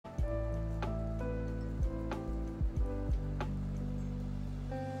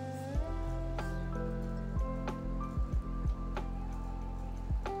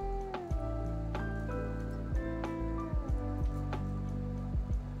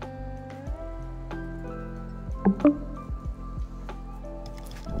Let's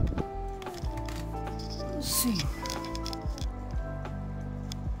see.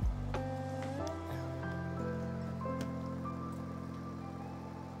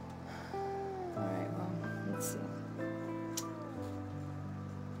 Alright, well, let's see.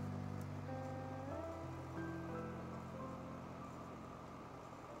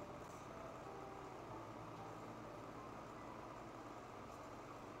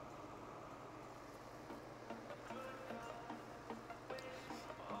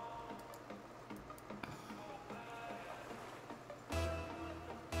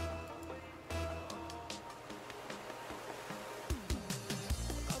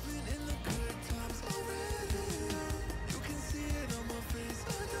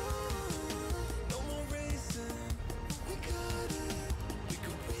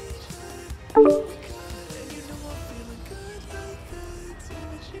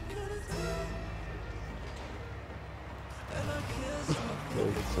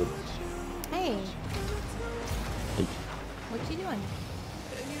 Hey. What you doing?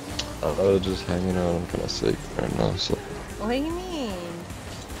 I was just hanging out. I'm kind of sick right now, so. What do you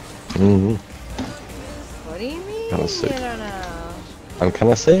mean? What do you mean? Kinda sick. I don't know. I'm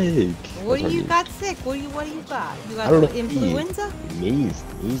kind of sick. What do you got sick? What do you got? You I don't know. got influenza? Knees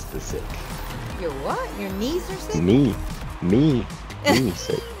the sick. Your what? Your knees are sick? Me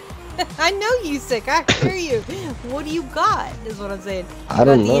sick. I know you sick. I hear you. What do you got? Is what I'm saying. I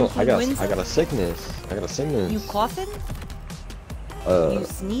don't know. I got influenza? a sickness. You coughing? You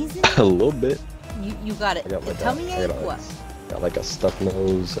sneezing? A little bit. You got it. Tell me what? Got like a stuffed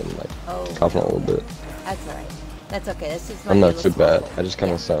nose and like Oh, coughing a little bit. That's alright. That's okay. That's just. I'm not too bad. I just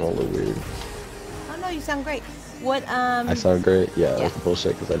kind of sound a little weird. Oh no, you sound great. What I sound great. Yeah, yeah. that's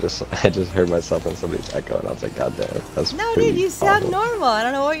bullshit. Cause I just heard myself in somebody's echo, and I was like, God damn, that's No, pretty dude, you sound awful. normal. I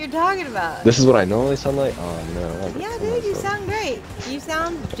don't know what you're talking about. This is what I normally sound like. Oh no. Yeah, dude, you sound great. You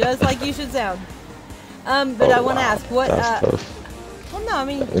sound just like you should sound. But I want to ask, what? That's tough. Well, no, I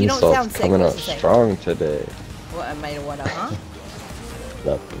mean, The you don't insult's sound sick. coming What's out the same? strong today. What I made of what? Huh?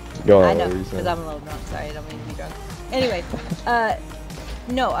 Nothing. Go on. I know, what were you because saying? I'm a little drunk. Sorry, I don't mean to be drunk. Anyway,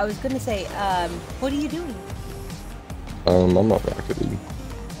 no, I was gonna say, what are you doing? I'm on Rocket League.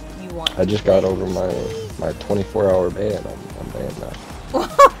 You want? I just got over my 24-hour ban. I'm banned now.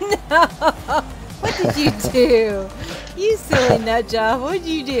 Oh no! What did you do? You silly nut job. What did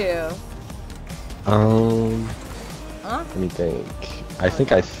you do? Huh? Let me think. I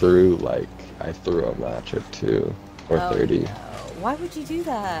think I threw a match or 2 or 30. No. Why would you do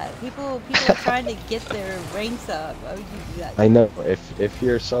that? People are trying to get their ranks up. Why would you do that? I know. If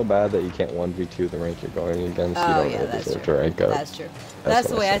you're so bad that you can't 1v2 the rank you're going against, you don't really deserve to rank up. That's true. That's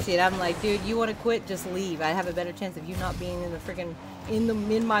the what way I I say. see it. I'm like, dude, you want to quit? Just leave. I have a better chance of you not being in the freaking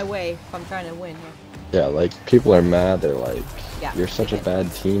in my way if I'm trying to win here. Yeah, like people are mad. They're like, Yeah, you're such a they bad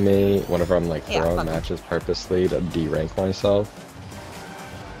teammate. Whenever I'm like Yeah, throwing fuck 'em. matches purposely to de-rank myself,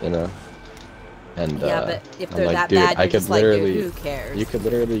 you know. And Yeah, but if I'm they're like, that dude, bad, I you're could just like, dude, literally, who cares? you could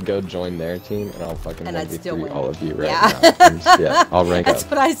literally go join their team, and I'll fucking And I'd still 1v3 win. all of you right Yeah. now. Yeah, I'll rank That's up.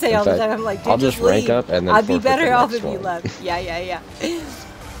 what I say In all the fact, time. I'm like, dude, I'll just rank leave. up and then I'd be forfeit the better off next if you one. left. Yeah.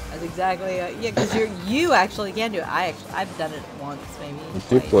 That's exactly. Yeah, because you actually can do it. I've done it once,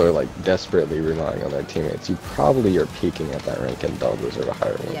 maybe. People are like desperately relying on their teammates. You probably are peaking at that rank and don't deserve a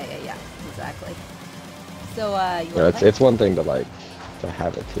higher one. Yeah. Exactly. So You know, it's one thing to like to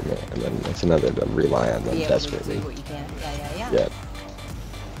have a teammate, and then it's another to rely on them desperately. Do what you can. Yeah. Yeah.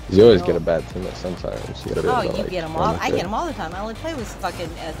 You always get a bad teammate sometimes. You gotta be able Oh, to, you like, get them run all. with I it. get them all the time. I only play with fucking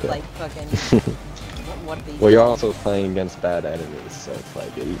like fucking. What are these? Well, you're also playing against bad enemies, so it's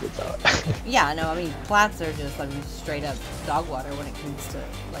like it evens out. Yeah, no, I mean, plats are just, straight up dog water when it comes to,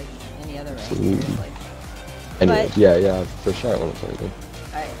 any other rank, Absolutely. seriously. Anyway, But- yeah, for sure I want to play them.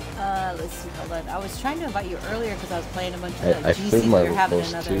 Alright, let's see, hold on. I was trying to invite you earlier because I was playing a bunch of I GCs, threw my we were having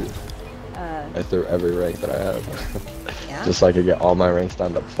most another, too. I threw every rank that I have. yeah? Just so I could get all my ranks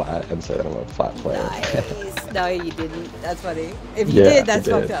down to flat and say that I'm a flat player. Nice. No, you didn't. That's funny. If you Yeah, did, I that's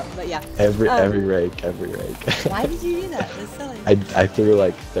did. fucked up, but yeah. every rank. Why did you do that? That's silly. I threw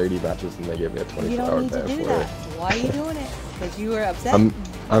like 30 matches and they gave me a You 24-hour don't need to ban do for that. it. Why are you doing it? Because you were upset?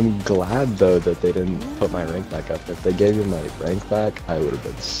 I'm glad though that they didn't put my rank back up. If they gave me my rank back, I would have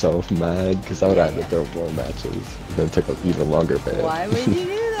been so mad because I would have had to throw more matches and then took an even longer ban. Why would you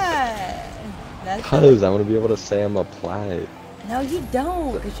do that? That's Because I want to be able to say I'm a plat. No, you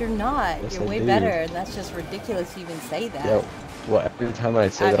don't, because you're not. Yes, You're I way do. better, and that's just ridiculous to even say that. Yeah. Well, every time I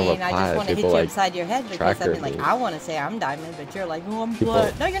say I that I'm a mean, I just plat, want to hit people you like upside your head because I tracker mean, like, me. I want to say I'm diamond, but you're like, oh, I'm People-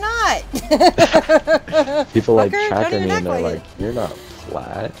 blood. No, you're not. People like Fucker, don't tracker even me act and they're like like, you're not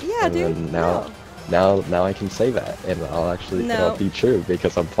flat. Yeah, and dude. Then now, Now I can say that, and it'll be true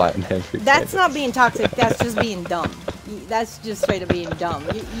because I'm fighting every. That's not being toxic. That's just being dumb. That's just straight up being dumb.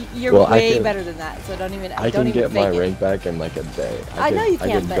 You're Well, way better than that. So don't even. I can get my rank back in like a day. I know you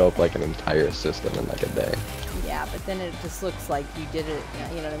can. I can go up like an entire system in like a day. Yeah, but then it just looks like you did it.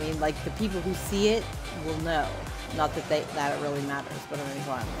 You know what I mean? Like the people who see it will know. Not that that it really matters, but I mean,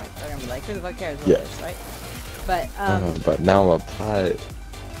 like they're gonna be like, who the fuck cares what it is, right? But now I'm a plat.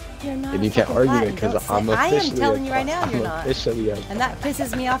 You're not. And you can't argue it because I'm officially. I am telling you right now, you're not. Officially and that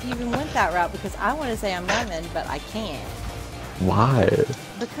pisses me off. You even went that route because I want to say I'm diamond, but I can't. Why?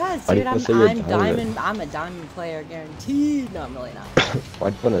 Because dude, I'm diamond. I'm a diamond player, guaranteed. No, I'm really not.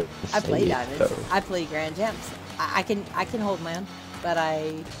 Why'd you want to? I play diamonds. Though? I play grand champs. I can hold my own, but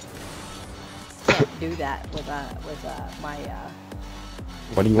I can't do that with my.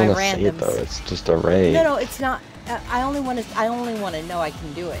 What do you want to say though? It's just a raid. No, it's not. I only want to know I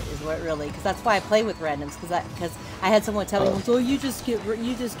can do it. Is what really, because that's why I play with randoms. Because I had someone tell me, "Oh, you just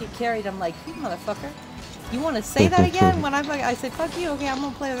get carried." I'm like, you motherfucker. You want to say that again? When I say fuck you, okay, I'm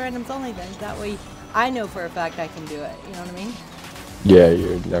gonna play with randoms only then. That way, I know for a fact I can do it. You know what I mean? Yeah,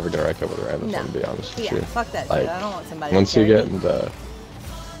 you're never gonna rank up with randoms. No. To be honest with you. Yeah, fuck that like, shit. I don't want somebody. Once you get me. into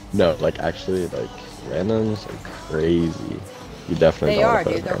like actually like randoms are crazy. You definitely. They are,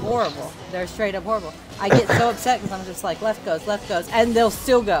 dude. They're horrible. They're straight up horrible. I get so upset because I'm just like left goes, and they'll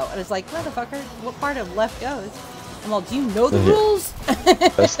still go, and it's like motherfucker, what part of left goes? I'm all, do you know the rules?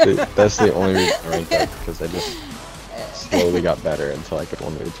 that's the only reason I ranked up because I just slowly got better until I could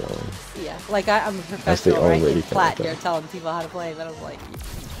only join. Yeah, like I'm a professional right in flat here telling people how to play, but I was like,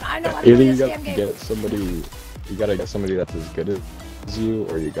 I know how to play this damn game. You gotta get somebody that's as good as you,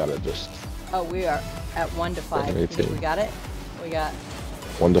 or you gotta just. Oh, we are at 1 to 5. You think we got it? We got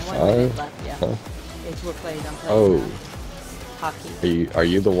 1 to 5 left. Yeah. Huh? We're playing. I'm playing. Hockey. Are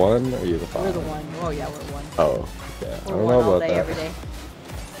you the 1 or are you the 5? We're the 1. Oh yeah, we're 1. Oh yeah. We're I don't know about that. Every day.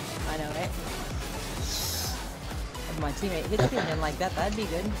 I know, right? If my teammate hits me and like that, that'd be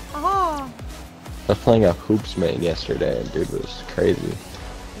good. Aha! I was playing a hoops main yesterday, and dude was crazy.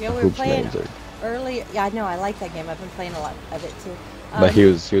 Yeah, we were playing early. Yeah, I know. I like that game. I've been playing a lot of it too. But he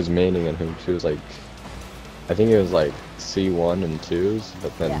was maining in hoops. He was like, I think it was like C1 and 2s,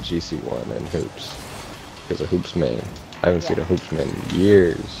 but then GC1 and hoops. He was a hoops main. I haven't seen a hoops main in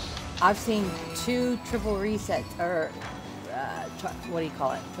years. I've seen 2 triple resets, or what do you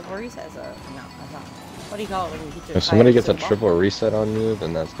call it? Triple resets, or no, that's not. What do you call it when you hit your If somebody gets a triple reset on you,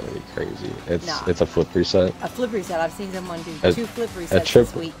 then that's gonna be crazy. It's a flip reset. A flip reset. I've seen someone do 2 flip resets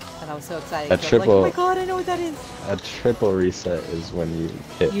this week, and I was so excited. I was like, oh my god, I know what that is. A triple reset is when you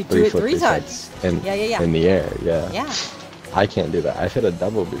hit 3 flip resets times in the air. Yeah. I can't do that. I've hit a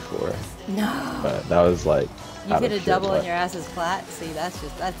double before. No. But that was like. You hit a double and your ass is flat. See, that's a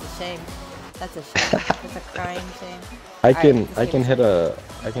shame. That's a shame. That's a crying shame. I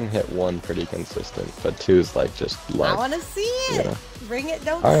can hit 1 pretty consistent, but 2 is like just luck. I want to see it. You know? Bring it,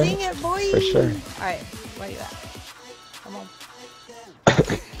 don't sing it, boy. For sure. All right, where are you at? Come on.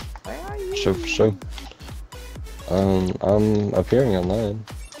 Where are you? Show. I'm appearing online.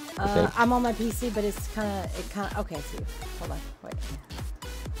 I'm on my PC, but it's kind of. Okay, I see you. Hold on, wait.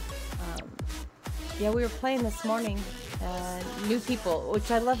 Yeah, we were playing this morning. New people,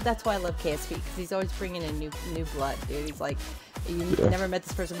 which I love. That's why I love KSP, because he's always bringing in new blood, dude. He's like, you never met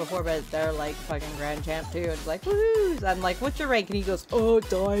this person before, but they're like fucking grand champ too. And it's like, woohoo! I'm like, what's your rank? And he goes, oh,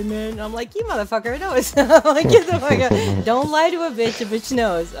 diamond. I'm like, you motherfucker knows. I'm like, get the fuck out. Don't lie to a bitch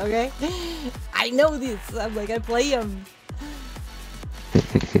knows, okay? I know this. I'm like, I play him.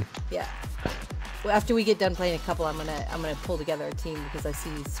 Yeah. Well, after we get done playing a couple, I'm gonna pull together a team, because I see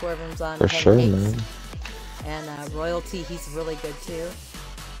Swervum's on. For sure, man. And Royalty, he's really good too.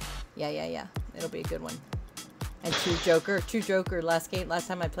 Yeah. It'll be a good one. And True Joker, last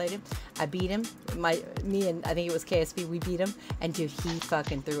time I played him, I beat him. Me and I think it was KSP, we beat him. And dude, he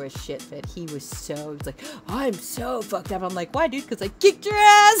fucking threw a shit fit. He was like, I'm so fucked up. I'm like, why, dude? Because I kicked your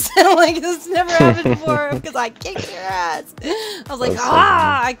ass. I'm like, this never happened before, because I kicked your ass. I was like,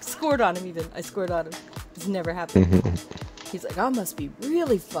 I scored on him even. I scored on him. It's never happened. He's like, I must be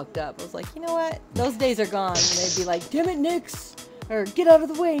really fucked up. I was like, you know what? Those days are gone. And they'd be like, damn it, Nyx. Or get out of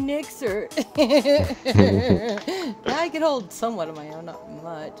the way, Nyx. Or now I can hold somewhat of my own, not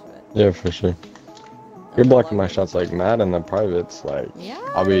much. But yeah, for sure. You're blocking my shots like mad in the privates. Like,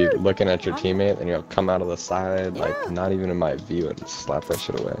 I'll be looking at your teammate and you'll come out of the side, like not even in my view, and slap that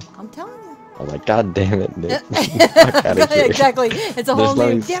shit away. I'm telling you. I'm like, God damn it, Nick. Fuck out of here. Exactly. It's a whole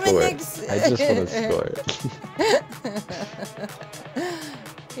new damn it, Nyx. I just want to score.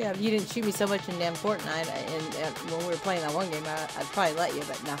 Yeah, if you didn't shoot me so much in damn Fortnite, and when we were playing that one game, I'd probably let you,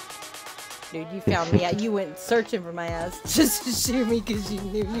 but no. dude. You found me out. You went searching for my ass just to shoot me because you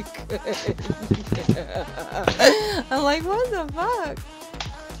knew you could. I'm like, what the fuck?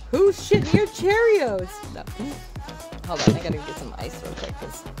 Who's shitting your Cheerios? No. Hold on, I gotta get some ice real quick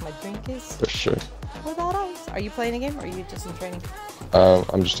because my drink is For sure. without ice. Are you playing a game or are you just in training?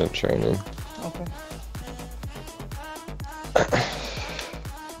 I'm just in training. Okay.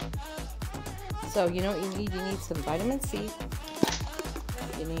 So, you know what you need? You need some vitamin C.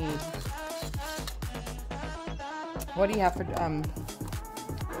 You need... What do you have for,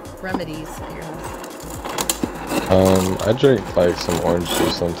 remedies at your house? I drink, like, some orange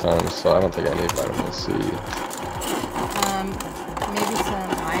juice sometimes, so I don't think I need vitamin C. Maybe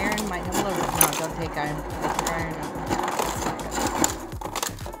some iron might help a little bit. No, don't take iron. Take iron.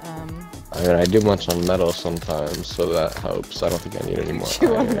 I mean, I do munch on metal sometimes, so that helps. I don't think I need any more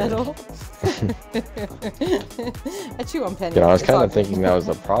Chew on iron. metal. I chew on pennies. You know, I was It's kind all of thinking good. that was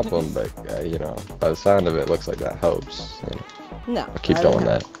a problem, but, you know, by the sound of it, looks like that helps. You know, No. I'll keep I don't doing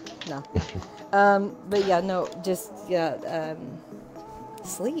know. that. No. But yeah, no, just, yeah,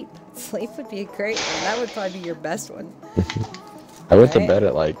 sleep. Sleep would be a great one. That would probably be your best one. I went to Right. bed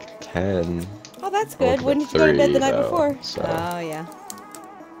at, like, 10. Oh, that's I woke good. up When at did you go to bed the 3, night though, before? so- Oh, yeah.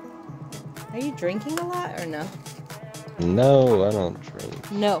 Are you drinking a lot or no? No, I don't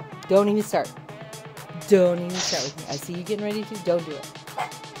drink. No. Don't even start. Don't even start with me. I see you getting ready to. Don't do it.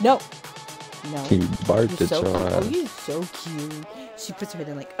 No. No. You barked You're at so your cute. Oh, ass. you're so cute. She puts her head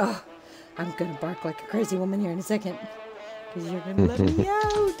in like, oh, I'm gonna bark like a crazy woman here in a second. Because you're gonna let me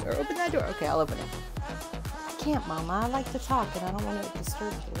out. Or open that door. Okay, I'll open it. I can't, Mama. I like to talk and I don't want to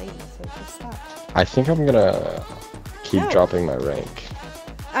disturb the lady, so just stop. I think I'm gonna keep No. dropping my rank.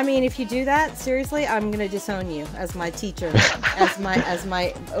 I mean, if you do that, seriously, I'm gonna disown you as my teacher, as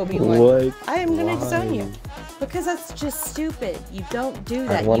my Obi-Wan. What? I am gonna disown you. Why? Because that's just stupid. You don't do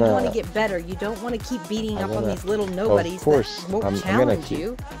that. wanna- You want to get better. You don't want to keep beating I up on wanna- these little nobodies Of course, that won't I'm gonna challenge keep.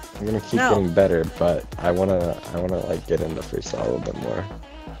 you. I'm gonna keep No. getting better, but I wanna like get into freestyle a little bit more.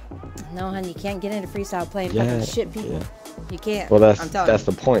 No, hon, you can't get into freestyle playing Yeah, fucking shit people. yeah. You can't. Well, I'm telling that's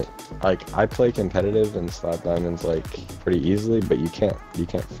you. the point. Like, I play competitive and slap diamonds like pretty easily, but you can't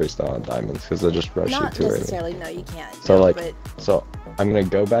freestyle on diamonds because they'll just rush Not you too early. necessarily. No, you can't. So No, like, but so I'm gonna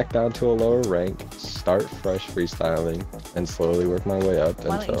go back down to a lower rank, start fresh freestyling, and slowly work my way up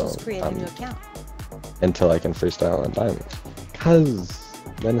why don't you until just create a new account? I can freestyle on diamonds. Cause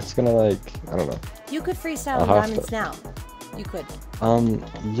then it's gonna like, I don't know. You could freestyle I'll on have diamonds to. now. You could.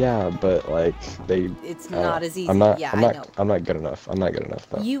 Yeah, but like It's I don't not know. as easy. I'm not. Yeah, I'm I not. know. I'm not good enough. I'm not good enough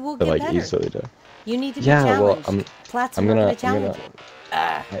though. You will to get like better. easily do. You need to be Yeah, well, challenged. Plats are I'm not gonna- gonna challenge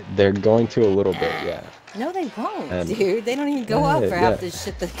you. They're going to a little bit, yeah. No, they won't, And- dude. They don't even go up Yeah, for half yeah. the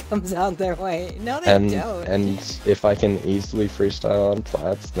shit that comes out their way. No, they don't. And if I can easily freestyle on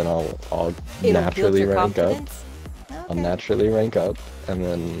plats, then I'll It'll build naturally your rank up. confidence. I'll Okay. naturally rank up, and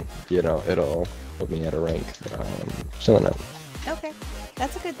then it'll put me at a rank chilling at. Okay,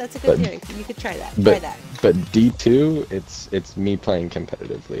 that's a good But- theory. You could try that. Try But that. but D2, it's me playing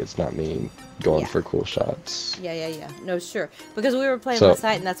competitively. It's not me going Yeah. for cool shots. Yeah. No, sure. Because we were playing So- last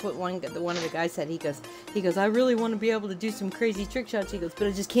night, and that's what one of the guys said. He goes, I really want to be able to do some crazy trick shots. He goes, but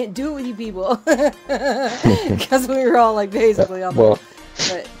I just can't do it with you people. Because we were all like basically on Well,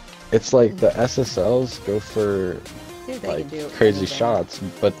 but it's like the SSLs go for dude, they like can do crazy anything. shots,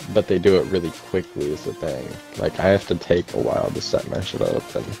 but they do it really quickly is the thing. Like I have to take a while to set my shit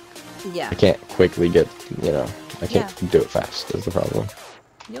up, and Yeah, I can't quickly get, I can't Yeah. do it fast is the problem.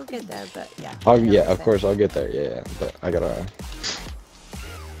 you'll get there, but yeah. Oh I know what yeah, you're of saying. course I'll get there. Yeah, but I gotta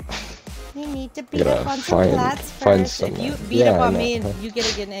You need to I beat gotta up on some plats find first. If some, you uh, beat yeah, up I on know. me and you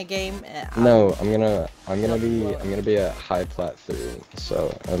get in a game, no. I'm gonna You'll blow it. be at high plat 3,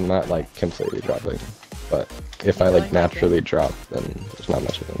 so I'm not like completely dropping. But if You're I like going naturally drop, then there's not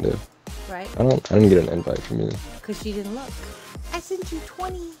much I can do. right? I didn't get an invite from you. Because you didn't look. I sent you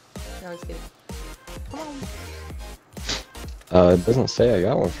 20. No, I'm just kidding. Come on. It doesn't say I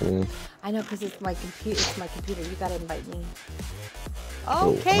got one from you. I know, because it's my computer. It's my computer. You gotta invite me.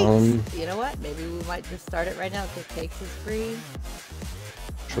 Oh, Okay. um, You know what? Maybe we might just start it right now because Cakes is free.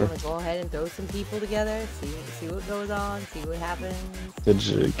 Sure. I'm gonna go ahead and throw some people together. See what goes on. See what happens. Did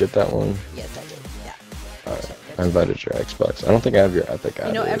you get that one? Yes, I did. Yeah. Alright. I invited your Xbox. I don't think I have your Epic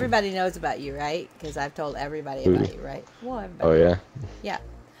You know, either. everybody knows about you, right? Because I've told everybody Who? about you, right? Well, everybody. Oh yeah. Yeah.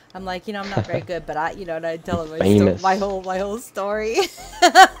 I'm like, I'm not very good, but and I tell them Famous. my whole story.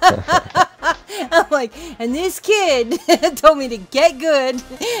 I'm like, and this kid told me to get good,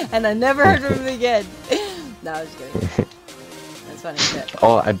 and I never heard from him again. No, I was kidding. That's funny shit.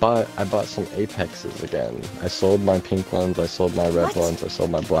 Oh, I bought some Apexes again. I sold my pink ones, I sold my red What? ones, I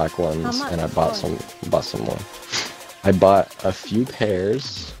sold my black ones, How much? and I bought some more. I bought a few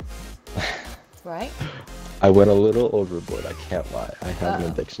pairs. Right? I went a little overboard, I can't lie. I have an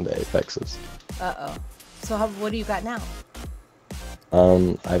Uh-oh. addiction to Apexes. Uh-oh. So what do you got now?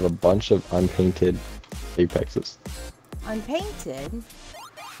 I have a bunch of unpainted Apexes. Unpainted?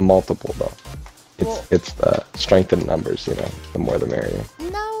 Multiple though. Well- It's the strength in numbers, you know. The more the merrier.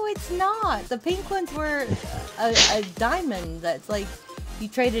 No, it's not. The pink ones were a diamond. That's like, you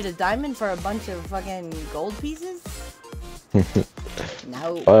traded a diamond for a bunch of fucking gold pieces?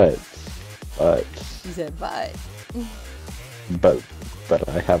 No. But You said but. but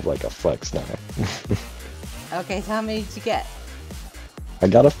I have like a flex now. Okay, so how many did you get? I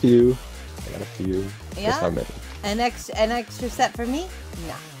got a few. Yeah? Just not many. An extra set for me?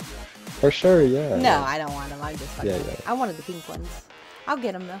 No. For sure, yeah. No, I don't want them. I'm just fucking. Yeah. I wanted the pink ones. I'll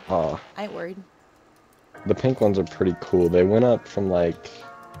get them though. Oh, I ain't worried. the pink ones are pretty cool. They went up from like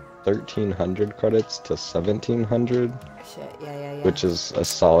 1,300 credits to 1,700, Shit, yeah. which is a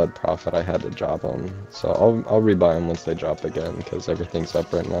solid profit I had to drop them. So I'll rebuy them once they drop again because everything's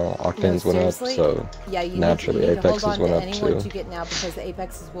up right now. Octanes went up, seriously? so Yeah, you naturally need to hold Apexes on went to up any too. ones you get now because the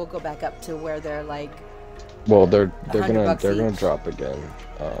Apexes will go back up to where they're like. Well, they're $100 gonna each. drop again.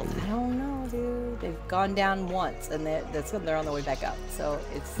 I don't know, dude. They've gone down once, and they're on the way back up. So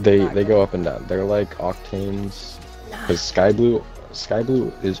it's. They not go gonna- up and down. They're like Octanes, because Sky Blue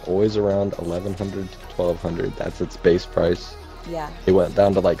is always around 1,100 to 1,200. That's its base price. Yeah. It went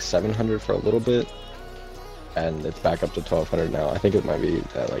down to like 700 for a little bit, and it's back up to 1,200 now. I think it might be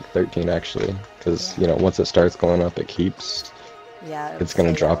at like 13 actually, because Yeah. you know once it starts going up, it keeps. Yeah. It's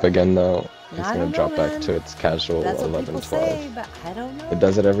gonna drop again though. It's I gonna don't know, drop back man. to its casual That's what 11, people 12. say, but I don't know. It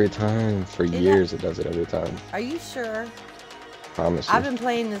does it every time. For It years, it does it every time. Are you sure? Promise you. I've been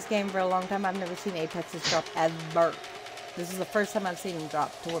playing this game for a long time. I've never seen Apexes drop ever. This is the first time I've seen them drop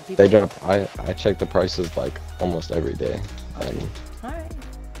to where people. They drop. I check the prices like almost every day, and All right.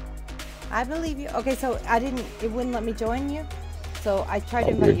 I believe you. Okay, so it wouldn't let me join you. So I tried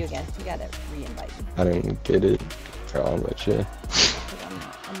to Oh, invite weird. you again. You gotta re-invite me. I didn't get it. I'll bet you. 'Cause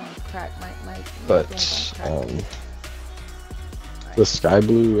I'm on crack. My But thing's on crack. the Sky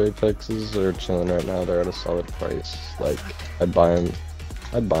Blue Apexes are chilling right now. They're at a solid price. Like I'd buy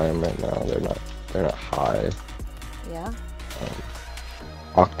them right now. They're not high. Yeah.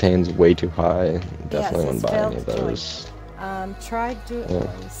 Octane's way too high. Definitely it's wouldn't buy any of failed those. Try do. Yeah.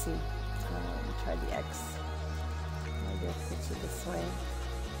 Let me see. Try the X. Maybe I'll put you this way.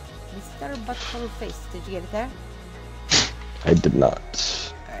 It's got her butt covered face. Did you get it there? I did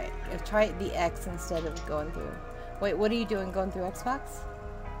not. All right. Try the X instead of going through. Wait, what are you doing? Going through Xbox?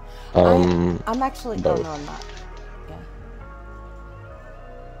 I'm actually. both. Oh no, I'm not. Yeah.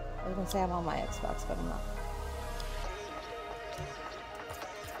 I was gonna say I'm on my Xbox, but I'm not.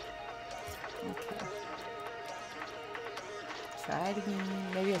 Okay. Try it again.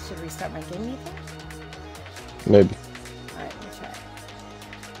 Maybe I should restart my game. You think? maybe. All right, let me try it.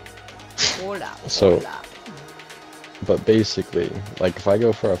 Hold up. So- Hold up. But basically, like if I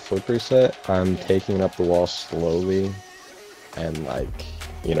go for a flip reset, I'm Yeah. taking it up the wall slowly and like,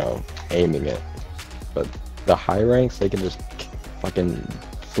 you know, aiming it. But the high ranks, they can just fucking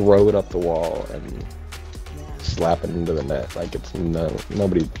throw it up the wall and Yeah. slap it into the net. Like it's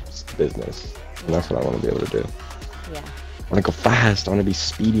nobody's business. And that's what I want to be able to do. Yeah. I want to go fast. I want to be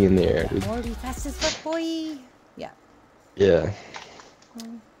speedy in the air, dude. More be fast as fuck, boy. Yeah. Yeah,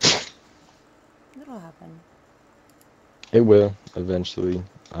 It'll happen. it will eventually.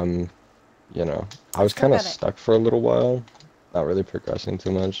 You know, I was Still kind of got it. stuck for a little while, not really progressing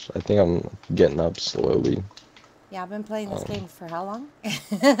too much. I think I'm getting up slowly. Yeah, I've been playing this game for how long?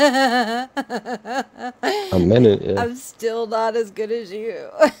 A minute, yeah. I'm still not as good as you.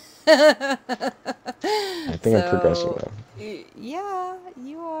 I think I'm progressing now. Yeah,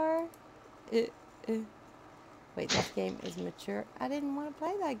 you are. Wait, this game is mature. I didn't want to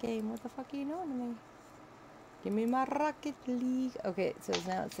play that game. What the fuck are you doing to me? Give me my Rocket League. Okay, so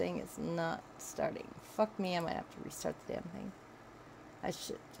now it's saying it's not starting. Fuck me, I might have to restart the damn thing.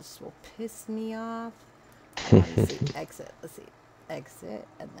 This will piss me off. Let's see, exit. Let's see, exit,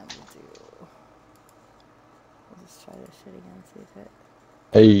 and then we'll just try this shit again, see if it.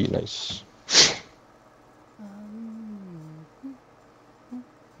 Hey, nice.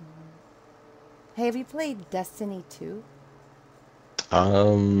 Hey, have you played Destiny 2?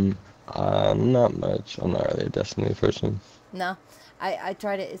 Not much. I'm not really a Destiny person. No, I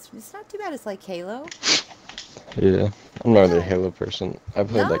tried it. It's not too bad. It's like Halo. Yeah, I'm not really a Halo person. I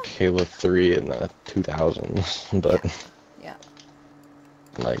played No? like Halo 3 in the 2000s, but Yeah.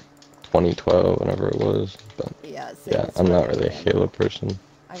 like 2012, whenever it was. But Yeah, yeah, I'm not really a Halo person.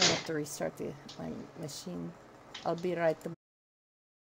 I'm gonna have to restart my machine. I'll be right back.